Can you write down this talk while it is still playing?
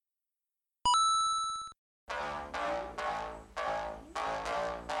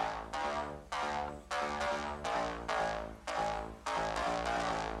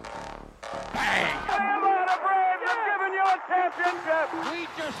We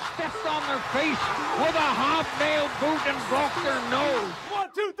just stepped on their face with a hobnail boot and broke their nose. 1,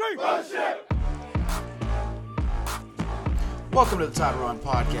 2, 3, push it! Welcome to the Title Run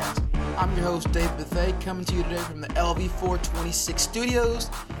Podcast. I'm your host, Dave Bethay, coming to you today from the LV426 studios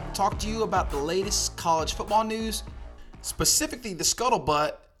to talk to you about the latest college football news, specifically the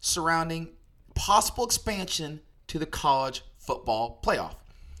scuttlebutt surrounding possible expansion to the college football playoff.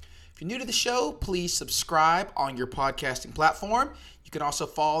 If you're new to the show, please subscribe on your podcasting platform. You can also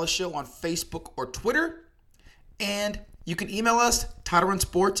follow the show on Facebook or Twitter. And you can email us,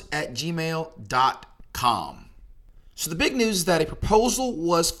 titlerunsports@gmail.com. So the big news is that a proposal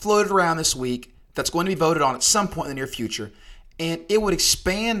was floated around this week that's going to be voted on at some point in the near future. And it would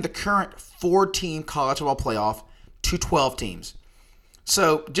expand the current 4-team college football playoff to 12 teams.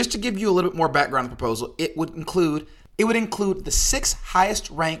 So just to give you a little bit more background on the proposal, it would include the 6 highest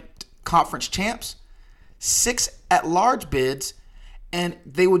ranked conference champs, 6 at-large bids, and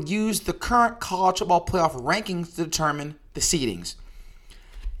they would use the current college football playoff rankings to determine the seedings.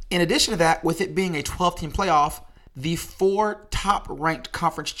 In addition to that, with it being a 12-team playoff, the 4 top-ranked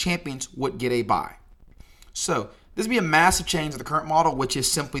conference champions would get a bye. So this would be a massive change to the current model, which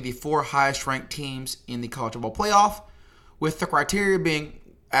is simply the 4 highest-ranked teams in the college football playoff, with the criteria being,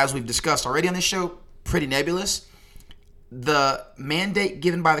 as we've discussed already on this show, pretty nebulous. The mandate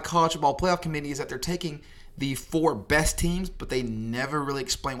given by the College Football Playoff Committee is that they're taking the 4 best teams, but they never really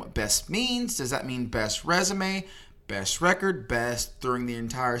explain what best means. Does that mean best resume, best record, best during the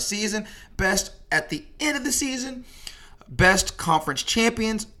entire season, best at the end of the season, best conference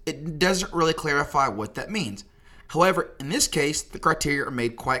champions? It doesn't really clarify what that means. However, in this case, the criteria are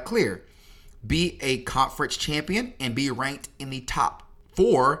made quite clear. Be a conference champion and be ranked in the top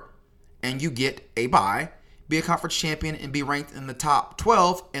 4, and you get a bye. Be a conference champion and be ranked in the top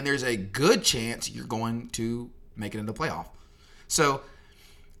 12, and there's a good chance you're going to make it into the playoff. So,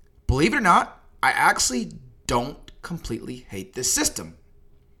 believe it or not, I actually don't completely hate this system.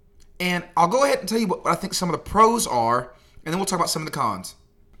 And I'll go ahead and tell you what I think some of the pros are, and then we'll talk about some of the cons.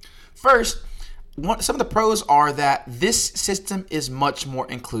 First, some of the pros are that this system is much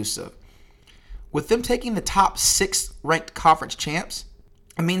more inclusive. With them taking the top 6 ranked conference champs,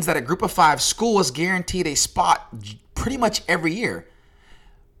 it means that a group of 5 school is guaranteed a spot pretty much every year,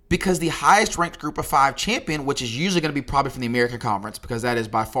 because the highest ranked group of 5 champion, which is usually going to be probably from the American Conference, because that is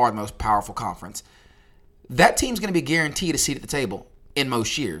by far the most powerful conference, that team's going to be guaranteed a seat at the table in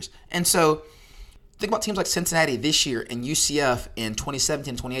most years. And so think about teams like Cincinnati this year and UCF in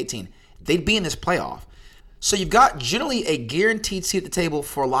 2017, 2018. They'd be in this playoff. So you've got generally a guaranteed seat at the table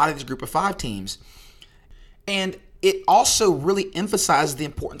for a lot of these group of 5 teams. And it also really emphasizes the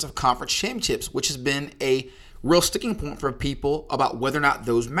importance of conference championships, which has been a real sticking point for people about whether or not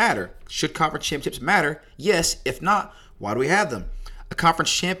those matter. Should conference championships matter? Yes. If not, why do we have them? A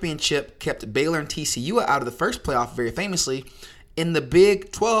conference championship kept Baylor and TCU out of the first playoff very famously, and the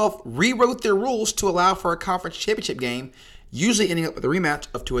Big 12 rewrote their rules to allow for a conference championship game, usually ending up with a rematch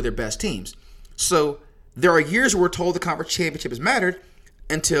of 2 of their best teams. So there are years where we're told the conference championship has mattered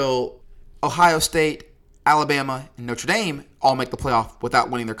until Ohio State, Alabama, and Notre Dame all make the playoff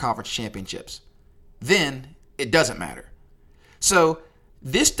without winning their conference championships. Then it doesn't matter. So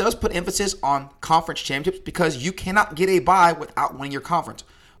this does put emphasis on conference championships because you cannot get a bye without winning your conference,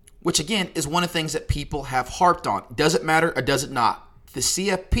 which again is one of the things that people have harped on. Does it matter or does it not? The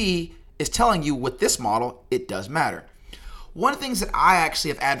CFP is telling you with this model, it does matter. One of the things that I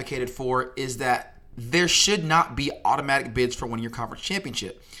actually have advocated for is that there should not be automatic bids for winning your conference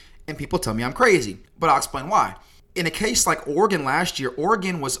championship. And people tell me I'm crazy, but I'll explain why. In a case like Oregon last year,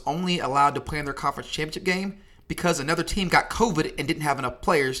 Oregon was only allowed to play in their conference championship game because another team got COVID and didn't have enough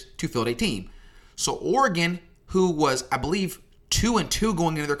players to field a team. So Oregon, who was, I believe, 2-2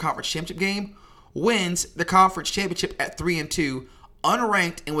 going into their conference championship game, wins the conference championship at 3-2,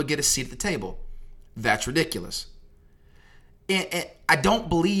 unranked, and would get a seat at the table. That's ridiculous. And I don't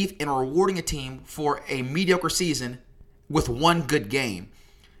believe in rewarding a team for a mediocre season with one good game.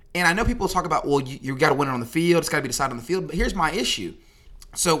 And I know people talk about, well, you got to win it on the field. It's got to be decided on the field. But here's my issue.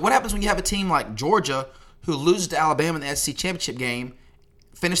 So what happens when you have a team like Georgia who loses to Alabama in the SEC championship game,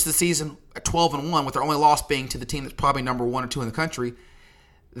 finish the season at 12-1 with their only loss being to the team that's probably number 1 or 2 in the country?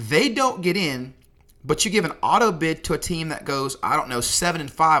 They don't get in, but you give an auto bid to a team that goes,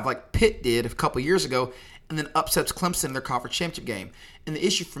 7-5 like Pitt did a couple years ago, and then upsets Clemson in their conference championship game. And the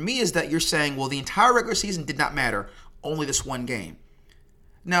issue for me is that you're saying, well, the entire regular season did not matter, only this one game.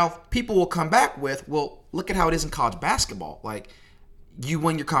 Now, people will come back with, well, look at how it is in college basketball. Like, you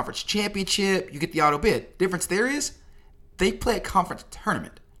win your conference championship, you get the auto bid. Difference there is, they play a conference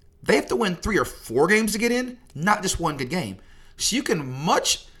tournament. They have to win 3 or 4 games to get in, not just one good game.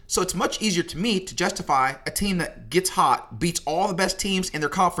 So it's much easier to me to justify a team that gets hot, beats all the best teams in their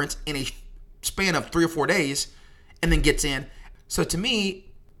conference in a span of 3 or 4 days, and then gets in. So to me,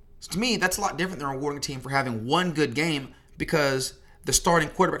 that's a lot different than rewarding a team for having one good game because the starting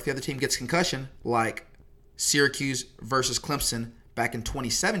quarterback for the other team gets concussion, like Syracuse versus Clemson back in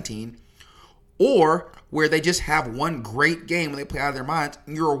 2017, or where they just have one great game when they play out of their minds,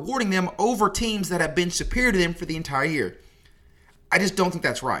 and you're rewarding them over teams that have been superior to them for the entire year. I just don't think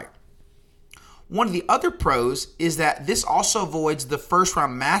that's right. One of the other pros is that this also avoids the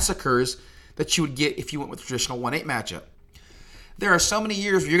first-round massacres that you would get if you went with a traditional 1-8 matchup. There are so many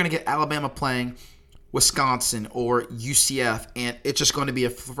years where you're going to get Alabama playing Wisconsin or UCF, and it's just going to be a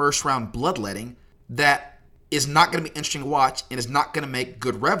first-round bloodletting that is not going to be interesting to watch and is not going to make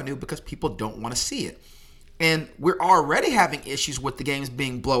good revenue because people don't want to see it. And we're already having issues with the games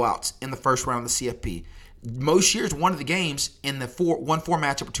being blowouts in the first round of the CFP. Most years, one of the games in the 1-4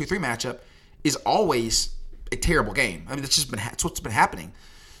 matchup or 2-3 matchup is always a terrible game. I mean, that's what's been happening.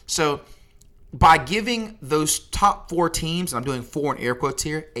 So by giving those top 4 teams, and I'm doing 4 in air quotes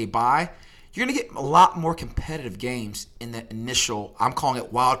here, a bye, you're going to get a lot more competitive games in the initial, I'm calling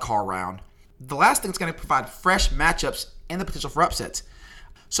it wild card round. The last thing is going to provide fresh matchups and the potential for upsets.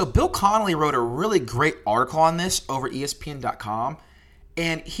 So Bill Connolly wrote a really great article on this over ESPN.com,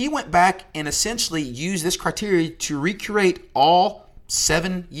 and he went back and essentially used this criteria to recreate all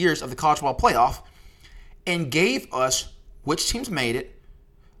 7 years of the college football playoff and gave us which teams made it,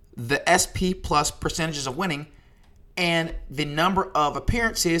 the SP plus percentages of winning, and the number of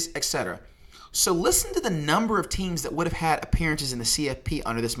appearances, etc. So listen to the number of teams that would have had appearances in the CFP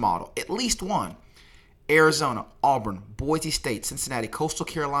under this model. At least one. Arizona, Auburn, Boise State, Cincinnati, Coastal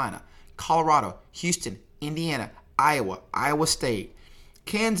Carolina, Colorado, Houston, Indiana, Iowa, Iowa State,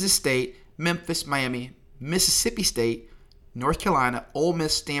 Kansas State, Memphis, Miami, Mississippi State, North Carolina, Ole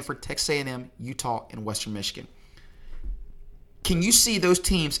Miss, Stanford, Texas A&M, Utah, and Western Michigan. Can you see those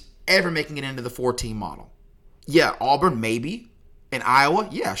teams ever making it into the 4-team model? Yeah, Auburn, maybe. In Iowa,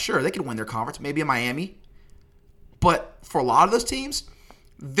 yeah, sure, they could win their conference. Maybe in Miami. But for a lot of those teams,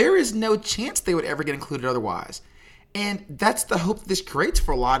 there is no chance they would ever get included otherwise. And that's the hope that this creates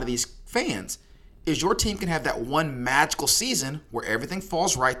for a lot of these fans, is your team can have that one magical season where everything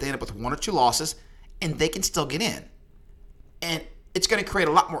falls right, they end up with 1 or 2 losses, and they can still get in. And it's going to create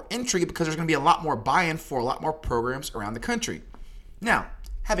a lot more intrigue because there's going to be a lot more buy-in for a lot more programs around the country. Now,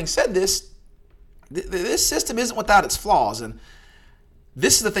 having said this, this system isn't without its flaws, and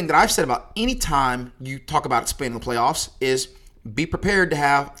this is the thing that I've said about any time you talk about expanding the playoffs is be prepared to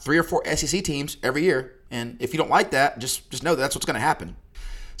have 3 or 4 SEC teams every year. And if you don't like that, just know that that's what's going to happen.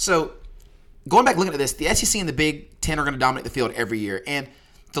 So going back looking at this, the SEC and the Big Ten are going to dominate the field every year. And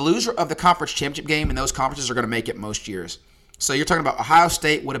the loser of the conference championship game in those conferences are going to make it most years. So you're talking about Ohio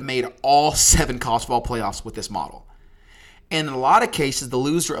State would have made all 7 college football playoffs with this model. And in a lot of cases, the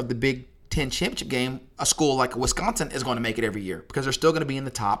loser of the Big Ten championship game, a school like Wisconsin, is going to make it every year because they're still going to be in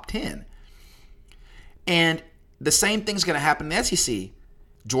the top 10. And the same thing's going to happen in the SEC.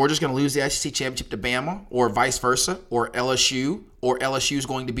 Georgia's going to lose the SEC championship to Bama, or vice versa, or LSU is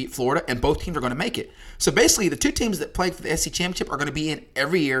going to beat Florida, and both teams are going to make it. So basically, the 2 teams that played for the SEC championship are going to be in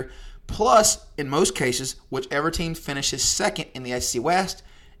every year, plus, in most cases, whichever team finishes second in the SEC West,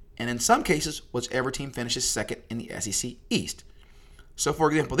 and in some cases, whichever team finishes second in the SEC East. So, for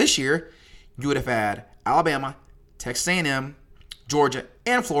example, this year, you would have had Alabama, Texas A&M, Georgia,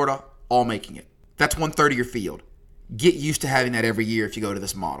 and Florida all making it. That's 1/3 of your field. Get used to having that every year if you go to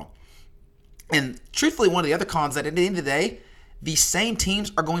this model. And truthfully, one of the other cons that at the end of the day, these same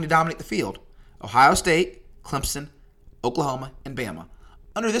teams are going to dominate the field. Ohio State, Clemson, Oklahoma, and Bama.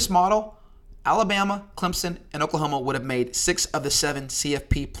 Under this model, Alabama, Clemson, and Oklahoma would have made 6 of the 7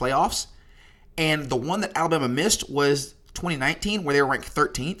 CFP playoffs. And the one that Alabama missed was 2019, where they were ranked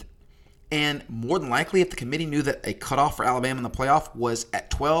 13th. And more than likely, if the committee knew that a cutoff for Alabama in the playoff was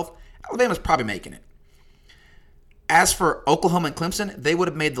at 12, Alabama's probably making it. As for Oklahoma and Clemson, they would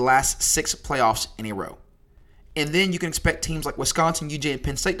have made the last 6 playoffs in a row. And then you can expect teams like Wisconsin, UJ, and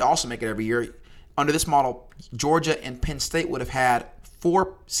Penn State to also make it every year. Under this model, Georgia and Penn State would have had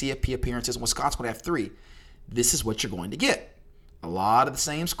 4 CFP appearances, and Wisconsin would have 3. This is what you're going to get. A lot of the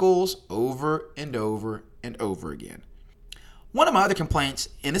same schools over and over and over again. One of my other complaints,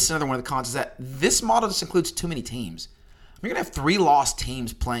 and this is another one of the cons, is that this model just includes too many teams. You're going to have 3 lost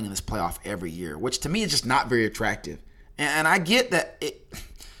teams playing in this playoff every year, which to me is just not very attractive. And I get that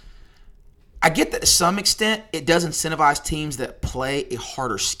to some extent it does incentivize teams that play a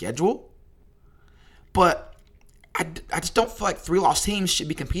harder schedule. But I just don't feel like 3 lost teams should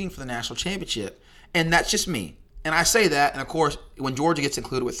be competing for the national championship. And that's just me. And I say that, and of course, when Georgia gets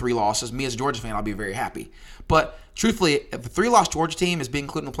included with 3 losses, me as a Georgia fan, I'll be very happy. But truthfully, if a 3-loss Georgia team is being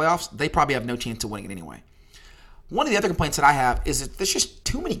included in the playoffs, they probably have no chance of winning it anyway. One of the other complaints that I have is that there's just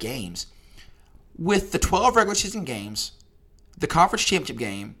too many games. With the 12 regular season games, the conference championship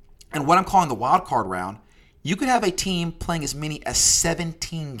game, and what I'm calling the wild card round, you could have a team playing as many as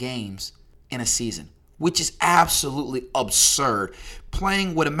 17 games in a season, which is absolutely absurd.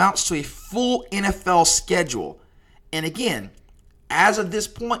 Playing what amounts to a full NFL schedule. And again, as of this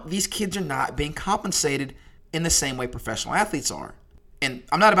point, these kids are not being compensated in the same way professional athletes are. And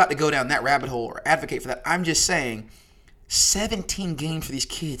I'm not about to go down that rabbit hole or advocate for that. I'm just saying 17 games for these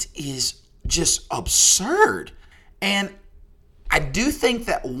kids is just absurd. And I do think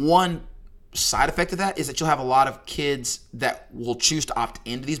that one side effect of that is that you'll have a lot of kids that will choose to opt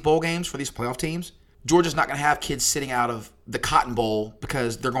into these bowl games for these playoff teams. Georgia's not going to have kids sitting out of the Cotton Bowl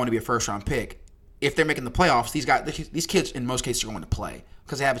because they're going to be a first-round pick. If they're making the playoffs, these kids in most cases are going to play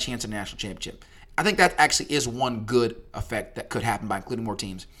because they have a chance at a national championship. I think that actually is one good effect that could happen by including more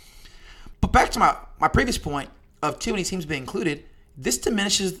teams. But back to my previous point of too many teams being included, this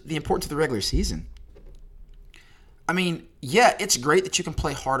diminishes the importance of the regular season. I mean, yeah, it's great that you can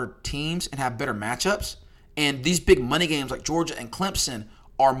play harder teams and have better matchups. And these big money games like Georgia and Clemson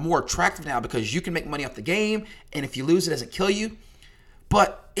are more attractive now because you can make money off the game, and if you lose, it doesn't kill you.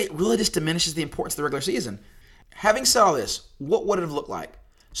 But it really just diminishes the importance of the regular season. Having said all this, what would it have looked like?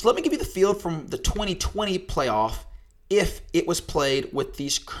 So let me give you the field from the 2020 playoff if it was played with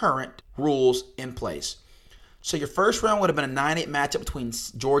these current rules in place. So your first round would have been a 9-8 matchup between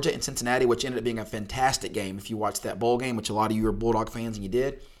Georgia and Cincinnati, which ended up being a fantastic game if you watched that bowl game, which a lot of you are Bulldog fans and you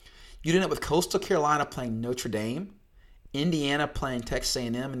did. You'd end up with Coastal Carolina playing Notre Dame, Indiana playing Texas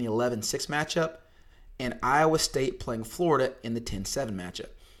A&M in the 11-6 matchup, and Iowa State playing Florida in the 10-7 matchup.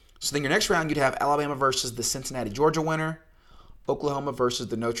 So then your next round, you'd have Alabama versus the Cincinnati-Georgia winner, Oklahoma versus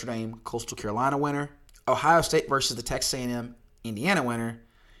the Notre Dame-Coastal Carolina winner, Ohio State versus the Texas A&M Indiana winner,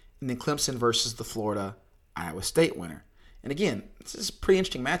 and then Clemson versus the Florida-Iowa State winner. And again, this is pretty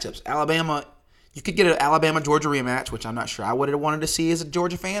interesting matchups. Alabama, you could get an Alabama-Georgia rematch, which I'm not sure I would have wanted to see as a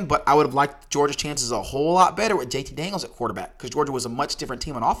Georgia fan, but I would have liked Georgia's chances a whole lot better with JT Daniels at quarterback because Georgia was a much different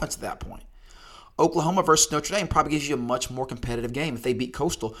team on offense at that point. Oklahoma versus Notre Dame probably gives you a much more competitive game if they beat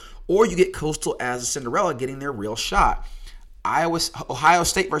Coastal, or you get Coastal as a Cinderella getting their real shot. Ohio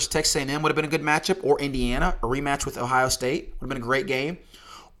State versus Texas A&M would have been a good matchup, or Indiana, a rematch with Ohio State would have been a great game,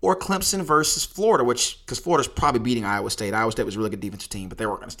 or Clemson versus Florida, because Florida's probably beating Iowa State. Iowa State was a really good defensive team, but they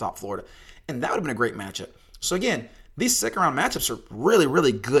weren't going to stop Florida, and that would have been a great matchup. So again, these second-round matchups are really,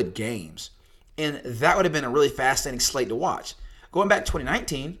 really good games, and that would have been a really fascinating slate to watch. Going back to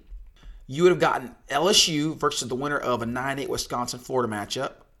 2019, you would have gotten LSU versus the winner of a 9-8 Wisconsin-Florida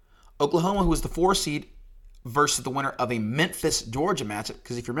matchup, Oklahoma, who was the 4 seed, versus the winner of a Memphis-Georgia matchup,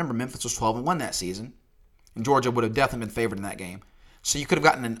 because if you remember, Memphis was 12-1 that season, and Georgia would have definitely been favored in that game. So you could have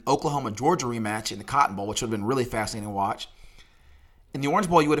gotten an Oklahoma-Georgia rematch in the Cotton Bowl, which would have been really fascinating to watch. In the Orange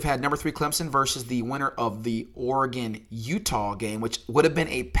Bowl, you would have had number 3 Clemson versus the winner of the Oregon-Utah game, which would have been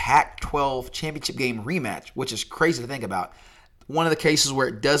a Pac-12 championship game rematch, which is crazy to think about. One of the cases where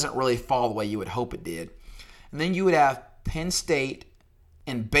it doesn't really fall the way you would hope it did. And then you would have Penn State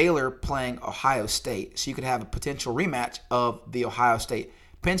and Baylor playing Ohio State. So you could have a potential rematch of the Ohio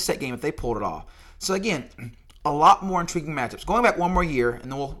State-Penn State game if they pulled it off. So again, a lot more intriguing matchups. Going back one more year,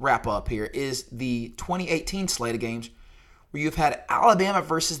 and then we'll wrap up here, is the 2018 slate of games where you've had Alabama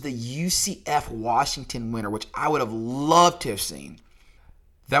versus the UCF Washington winner, which I would have loved to have seen.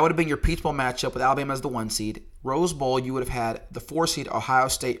 That would have been your Peach Bowl matchup with Alabama as the 1 seed. Rose Bowl, you would have had the 4 seed Ohio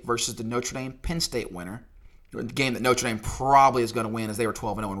State versus the Notre Dame Penn State winner. The game that Notre Dame probably is going to win as they were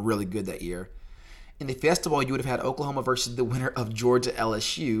 12-0 and really good that year. In the Fiesta Bowl, you would have had Oklahoma versus the winner of Georgia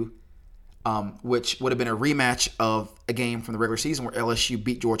LSU, which would have been a rematch of a game from the regular season where LSU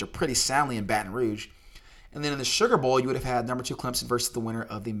beat Georgia pretty soundly in Baton Rouge. And then in the Sugar Bowl, you would have had number 2 Clemson versus the winner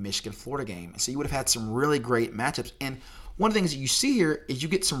of the Michigan-Florida game. So you would have had some really great matchups. And one of the things that you see here is you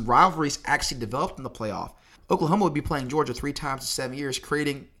get some rivalries actually developed in the playoff. Oklahoma would be playing Georgia 3 times in 7 years,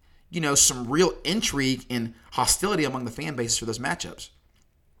 creating, some real intrigue and hostility among the fan bases for those matchups.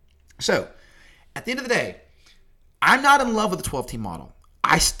 So, at the end of the day, I'm not in love with the 12-team model.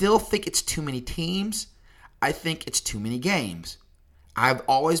 I still think it's too many teams. I think it's too many games. I've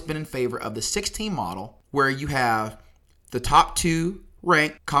always been in favor of the 6-team model where you have the top 2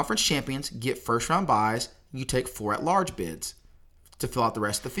 ranked conference champions get first-round buys, and you take 4 at-large bids to fill out the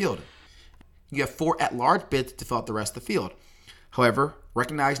rest of the field. You have 4 at-large bids to fill out the rest of the field. However,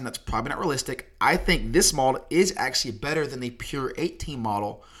 recognizing that's probably not realistic, I think this model is actually better than the pure 8-team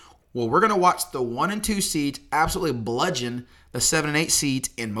model Well, we're going to watch the 1 and 2 seeds absolutely bludgeon the 7 and 8 seeds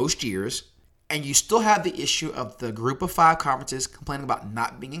in most years. And you still have the issue of the group of 5 conferences complaining about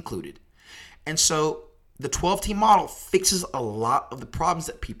not being included. And so the 12-team model fixes a lot of the problems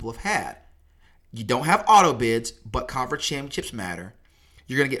that people have had. You don't have auto bids, but conference championships matter.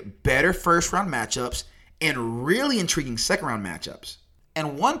 You're going to get better first-round matchups and really intriguing second-round matchups.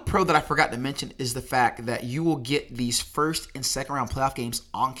 And one pro that I forgot to mention is the fact that you will get these first and second-round playoff games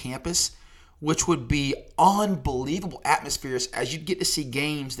on campus, which would be unbelievable atmospheres as you'd get to see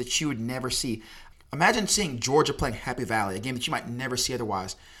games that you would never see. Imagine seeing Georgia playing Happy Valley, a game that you might never see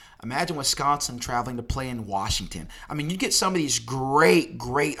otherwise. Imagine Wisconsin traveling to play in Washington. I mean, you get some of these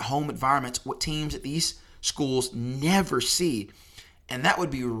great home environments with teams that these schools never see. And that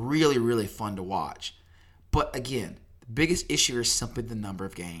would be really, really fun to watch. But again, the biggest issue is simply the number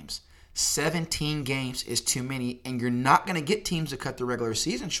of games. 17 games is too many, and you're not going to get teams to cut the regular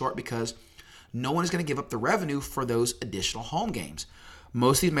season short because no one is going to give up the revenue for those additional home games.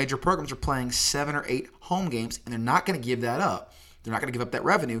 Most of these major programs are playing 7 or 8 home games, and they're not going to give that up. They're not going to give up that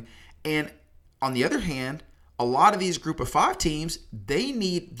revenue. And on the other hand, a lot of these group of 5 teams, they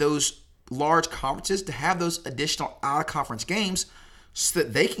need those large conferences to have those additional out-of-conference games so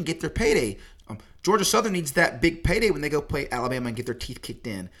that they can get their payday. Georgia Southern needs that big payday when they go play Alabama and get their teeth kicked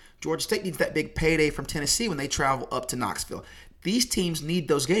in. Georgia State needs that big payday from Tennessee when they travel up to Knoxville. These teams need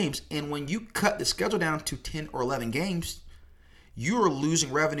those games, and when you cut the schedule down to 10 or 11 games, you are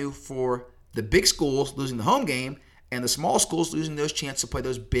losing revenue for the big schools losing the home game, and the small schools losing those chances to play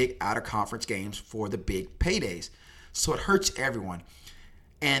those big out-of-conference games for the big paydays. So it hurts everyone.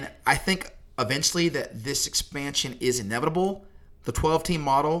 And I think eventually that this expansion is inevitable. The 12-team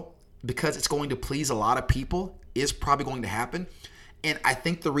model, because it's going to please a lot of people, is probably going to happen. And I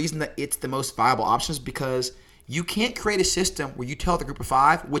think the reason that it's the most viable option is because you can't create a system where you tell the group of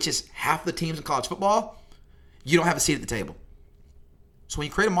 5, which is half the teams in college football, you don't have a seat at the table. So when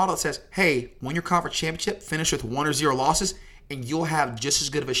you create a model that says, hey, win your conference championship, finish with 1 or 0 losses, and you'll have just as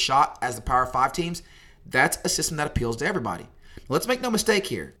good of a shot as the Power 5 teams, that's a system that appeals to everybody. Let's make no mistake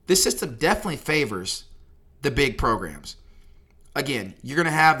here. This system definitely favors the big programs. Again, you're going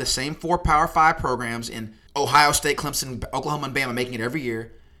to have the same 4 Power 5 programs in Ohio State, Clemson, Oklahoma, and Bama making it every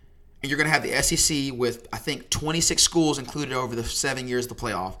year. And you're going to have the SEC with, I think, 26 schools included over the 7 years of the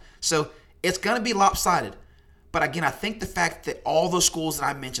playoff. So it's going to be lopsided. But again, I think the fact that all those schools that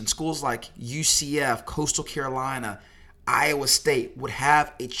I mentioned, schools like UCF, Coastal Carolina, Iowa State, would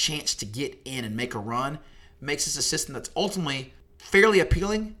have a chance to get in and make a run, makes this a system that's ultimately fairly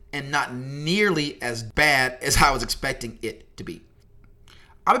appealing and not nearly as bad as I was expecting it to be.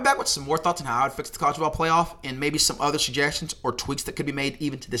 I'll be back with some more thoughts on how I would fix the college football playoff and maybe some other suggestions or tweaks that could be made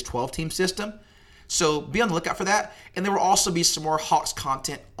even to this 12-team system. So be on the lookout for that. And there will also be some more Hawks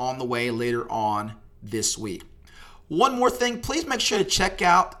content on the way later on this week. One more thing, please make sure to check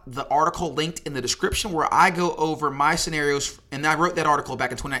out the article linked in the description where I go over my scenarios, and I wrote that article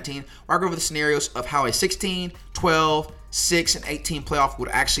back in 2019, where I go over the scenarios of how a 16, 12, 6, and 18 playoff would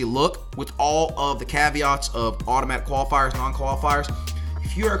actually look with all of the caveats of automatic qualifiers, non-qualifiers.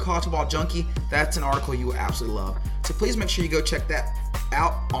 If you are a college football junkie, that's an article you will absolutely love. So please make sure you go check that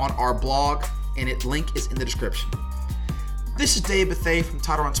out on our blog, and its link is in the description. This is Dave Bethay from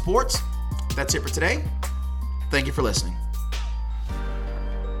Title Run Sports. That's it for today. Thank you for listening.